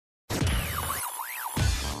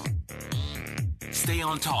Stay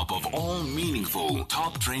on top of all meaningful,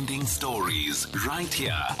 top trending stories right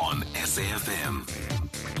here on SAFM.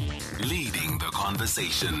 Leading the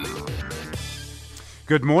conversation.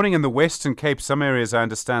 Good morning. In the Western Cape, some areas I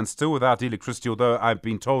understand still without electricity, although I've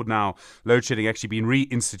been told now load shedding actually been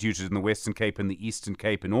reinstituted in the Western Cape and the Eastern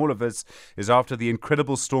Cape. And all of this is after the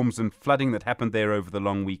incredible storms and flooding that happened there over the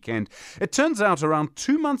long weekend. It turns out around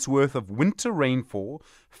 2 months' worth of winter rainfall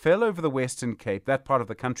fell over the Western Cape, that part of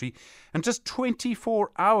the country, in just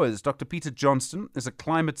 24 hours. Dr. Peter Johnston is a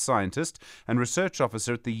climate scientist and research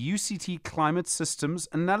officer at the UCT Climate Systems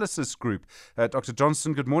Analysis Group. Dr.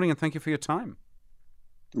 Johnston, good morning and thank you for your time.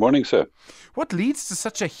 Morning, sir. What leads to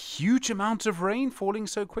such a huge amount of rain falling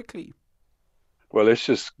so quickly? Well, let's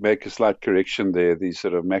just make a slight correction there. The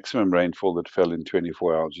sort of maximum rainfall that fell in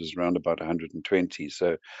 24 hours was around about 120.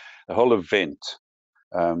 So the whole event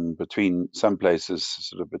between some places,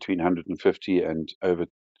 sort of between 150 and over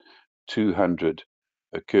 200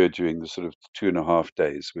 occurred during the sort of 2.5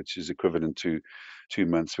 days, which is equivalent to 2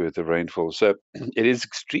 months worth of rainfall. So it is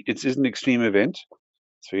an extreme event.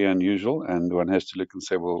 It's very unusual, and one has to look and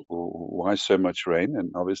say, well, why so much rain?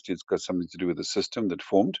 And obviously, it's got something to do with the system that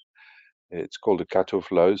formed. It's called a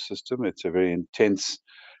cut-off low system. It's a very intense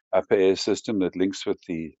upper air system that links with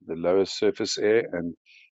the lower surface air, and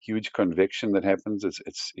huge convection that happens.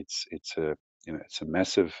 It's a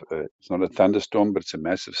massive. It's not a thunderstorm, but it's a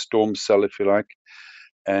massive storm cell, if you like,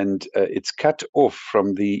 and it's cut off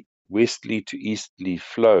from the westerly to easterly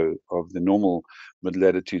flow of the normal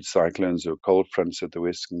mid-latitude cyclones or cold fronts that the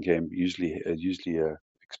Western Cape usually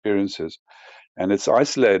experiences. And it's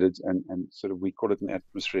isolated and sort of, we call it an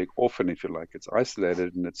atmospheric orphan, if you like. It's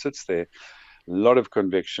isolated and it sits there. A lot of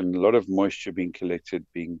convection, a lot of moisture being collected,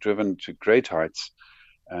 being driven to great heights,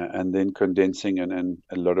 and then condensing, and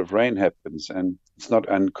a lot of rain happens. And it's not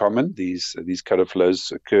uncommon. These cut-off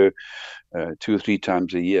flows occur 2 or 3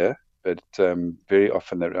 times a year. But very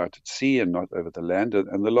often they're out at sea and not over the land.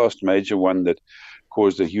 And the last major one that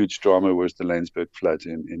caused a huge drama was the Landsberg flood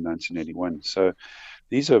in 1981. So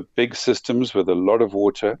these are big systems with a lot of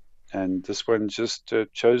water, and this one just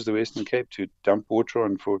chose the Western Cape to dump water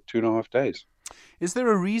on for 2.5 days. Is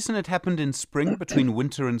there a reason it happened in spring between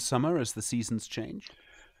winter and summer as the seasons change?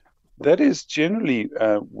 That is generally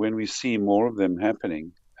when we see more of them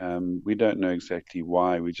happening. We don't know exactly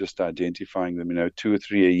why. We're just identifying them, 2 or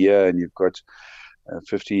 3 a year, and you've got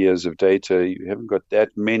 50 years of data. You haven't got that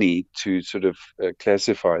many to sort of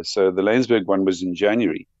classify. So the Landsberg one was in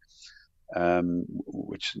January,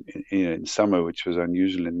 which in summer, which was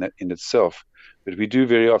unusual in itself. But we do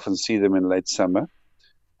very often see them in late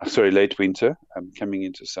winter, coming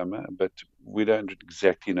into summer. But we don't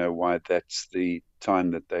exactly know why that's the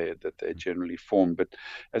time that they generally form. But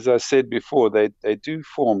as I said before, they do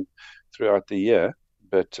form throughout the year,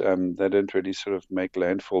 but they don't really sort of make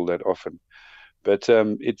landfall that often. But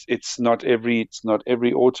it's not every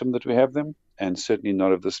autumn that we have them, and certainly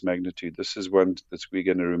not of this magnitude. This is one that we're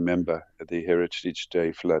going to remember, the Heritage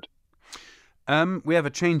Day flood. We have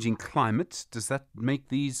a changing climate. Does that make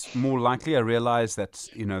these more likely? I realize that,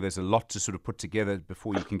 there's a lot to sort of put together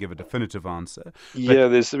before you can give a definitive answer. Yeah,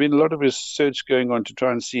 there's been a lot of research going on to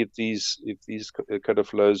try and see if these cut-off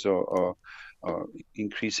flows are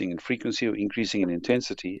increasing in frequency or increasing in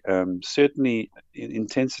intensity. Certainly,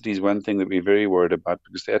 intensity is one thing that we're very worried about,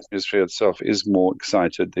 because the atmosphere itself is more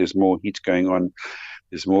excited. There's more heat going on.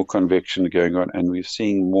 There's more convection going on, and we're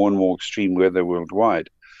seeing more and more extreme weather worldwide.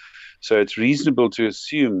 So it's reasonable to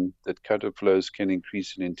assume that cut-off flows can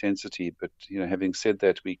increase in intensity, but having said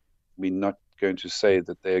that, we're not going to say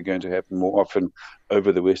that they are going to happen more often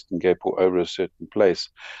over the Western Cape or over a certain place.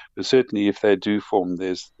 But certainly, if they do form,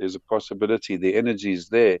 there's a possibility. The energy is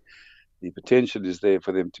there, the potential is there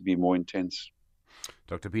for them to be more intense.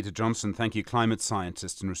 Dr. Peter Johnston, thank you, climate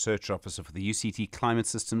scientist and research officer for the UCT Climate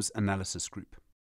Systems Analysis Group.